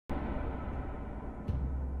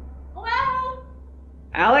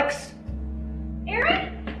Alex?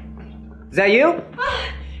 Aaron? Is that you?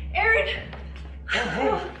 Aaron! Oh, hey.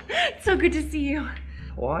 Oh, it's so good to see you.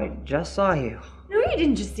 Well, I just saw you. No, you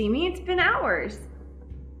didn't just see me. It's been hours.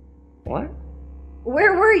 What?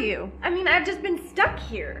 Where were you? I mean, I've just been stuck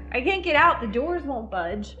here. I can't get out. The doors won't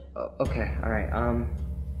budge. Oh, okay, alright,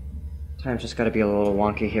 time's just gotta be a little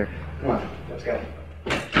wonky here. Come on, let's go.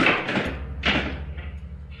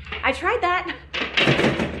 I tried that.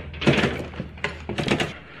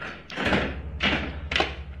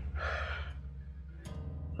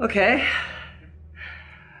 Okay.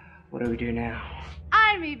 What do we do now?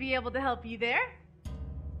 I may be able to help you there.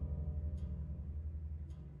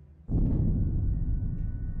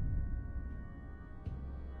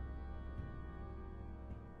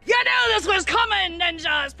 You knew this was coming,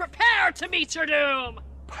 ninjas! Prepare to meet your doom!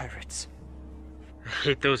 Pirates. I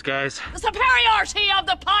hate those guys. The superiority of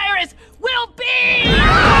the pirates will be...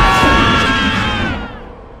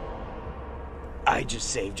 I just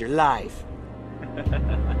saved your life.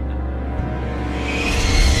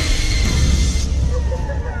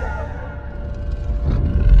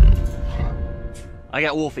 I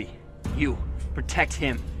got Wolfie. You, protect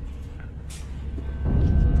him.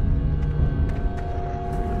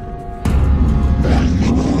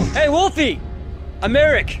 Hey, Wolfie! I'm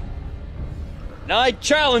Eric. Now I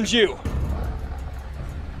challenge you.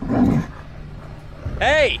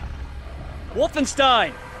 Hey!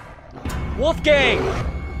 Wolfenstein! Wolfgang!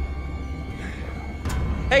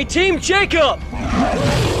 Hey, Team Jacob!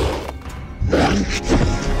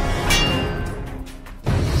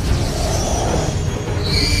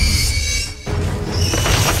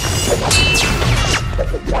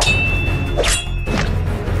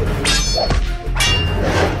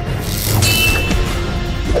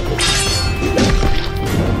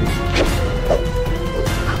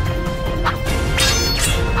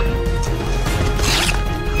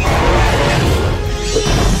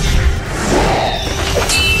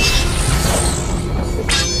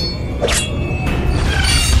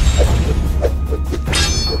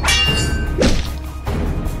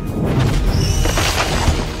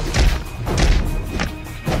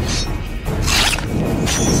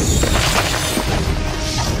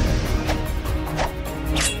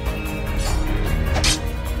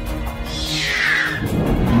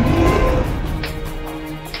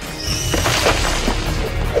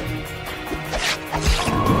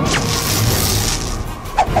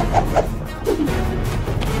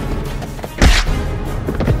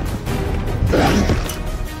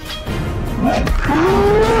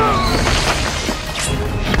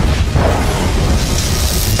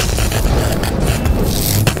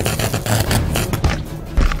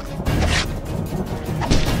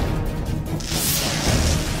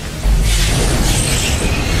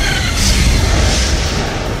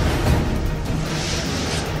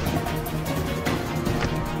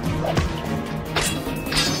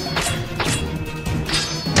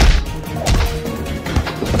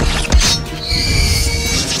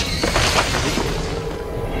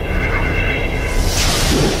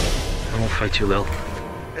 Fight you, Lil.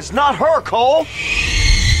 It's not her, Cole!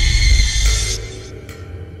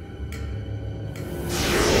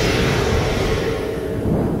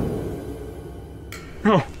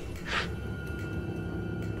 No.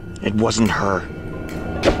 It wasn't her.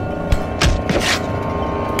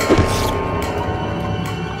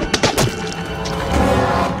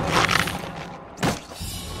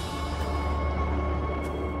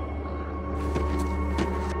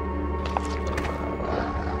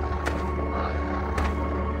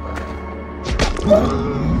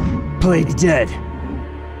 Plague dead.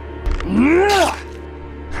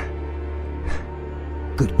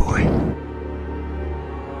 Good boy.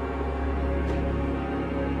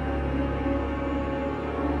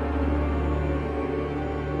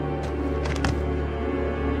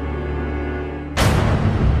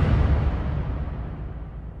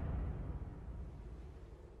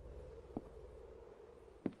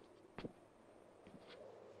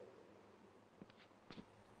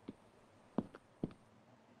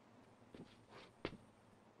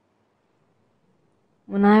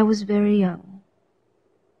 When I was very young,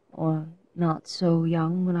 or not so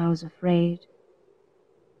young when I was afraid,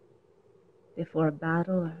 before a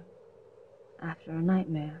battle or after a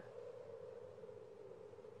nightmare,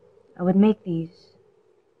 I would make these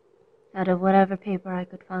out of whatever paper I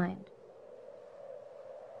could find.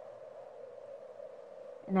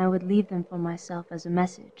 And I would leave them for myself as a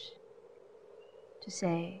message to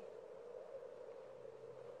say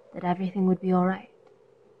that everything would be all right.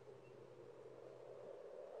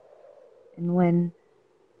 And when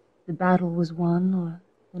the battle was won or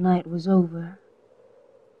the night was over,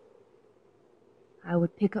 I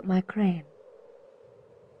would pick up my crayon.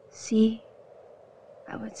 See,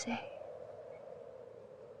 I would say,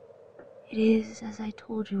 it is as I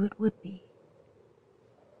told you it would be.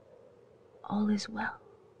 All is well.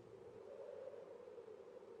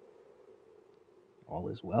 All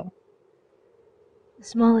is well? The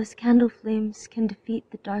smallest candle flames can defeat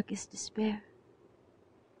the darkest despair.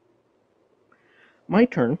 My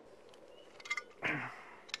turn.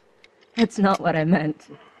 That's not what I meant.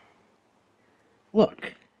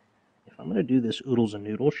 Look, if I'm gonna do this oodles and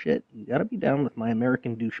noodles shit, you gotta be down with my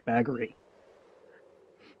American douchebaggery.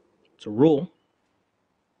 It's a rule.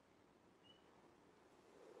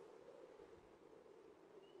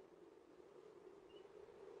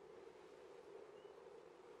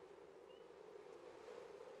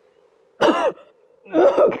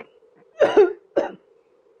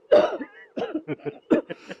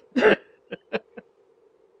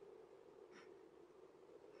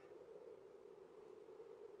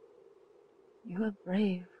 You are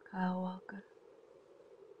brave, Kyle Walker.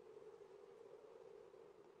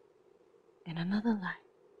 In another life.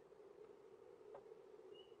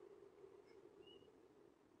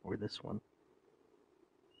 Or this one.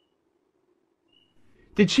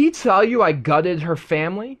 Did she tell you I gutted her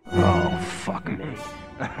family? Oh, fuck me.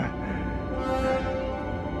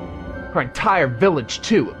 Her entire village,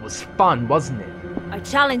 too. It was fun, wasn't it? I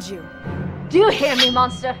challenge you. Do you hear me,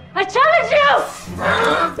 monster? I challenge you!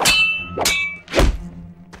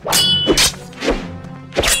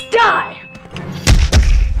 Die!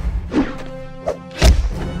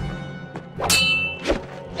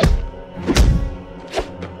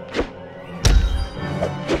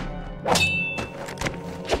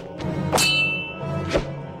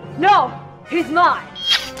 No! He's mine!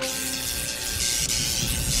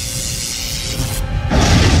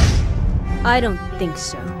 I don't think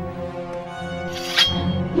so.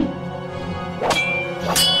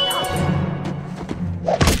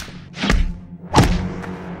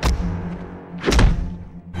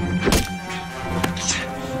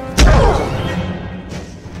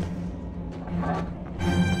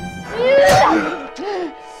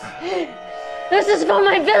 This is for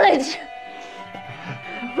my village!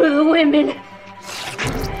 For the women!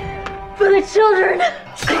 For the children!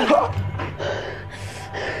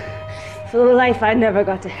 For the life I never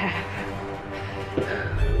got to have.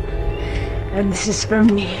 And this is for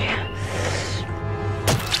me.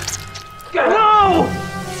 No!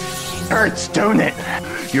 Hurts, don't it?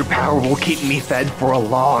 Your power will keep me fed for a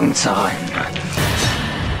long time.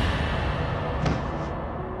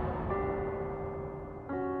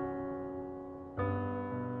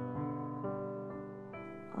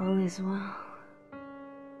 All is well.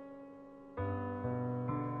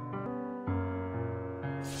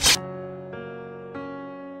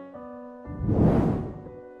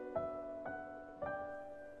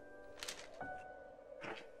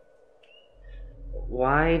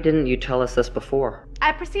 Why didn't you tell us this before?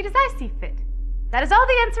 I proceed as I see fit. That is all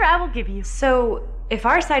the answer I will give you. So, if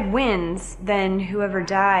our side wins, then whoever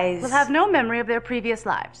dies Will have no memory of their previous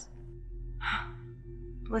lives.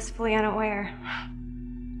 blissfully unaware.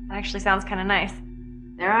 That actually sounds kind of nice.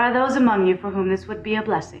 There are those among you for whom this would be a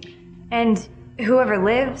blessing. And whoever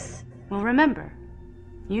lives? Well, remember,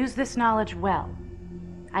 use this knowledge well.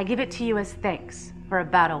 I give it to you as thanks for a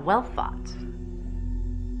battle well fought.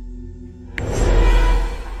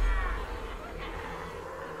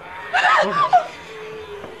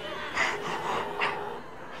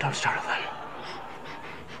 Don't startle them.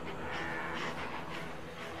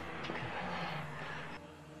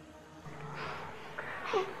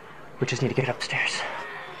 We just need to get upstairs.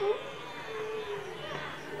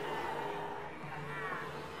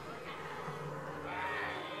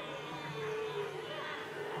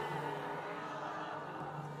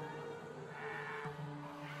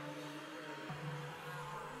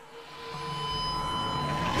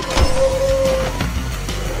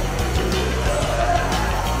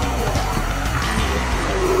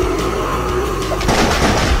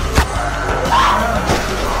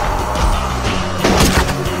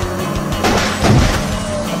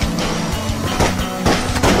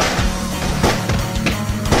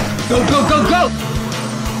 Go, go, go, go!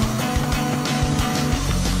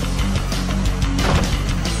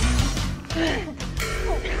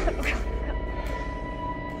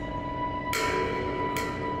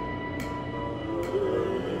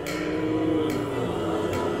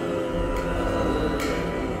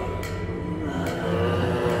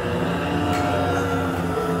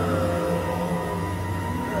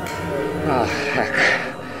 Oh, heck.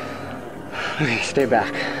 Okay, stay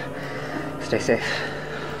back. Stay safe.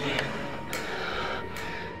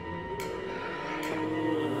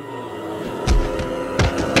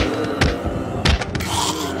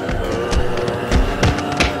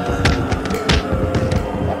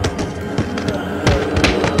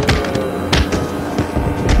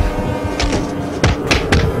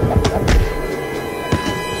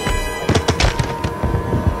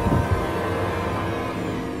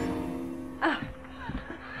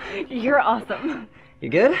 You're awesome. You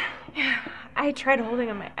good? I tried holding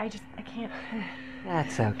him. I can't.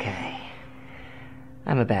 That's okay.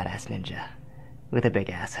 I'm a badass ninja with a big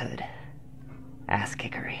ass hood. Ass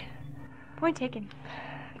kickery. Point taken.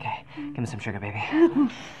 Okay, give me some sugar, baby.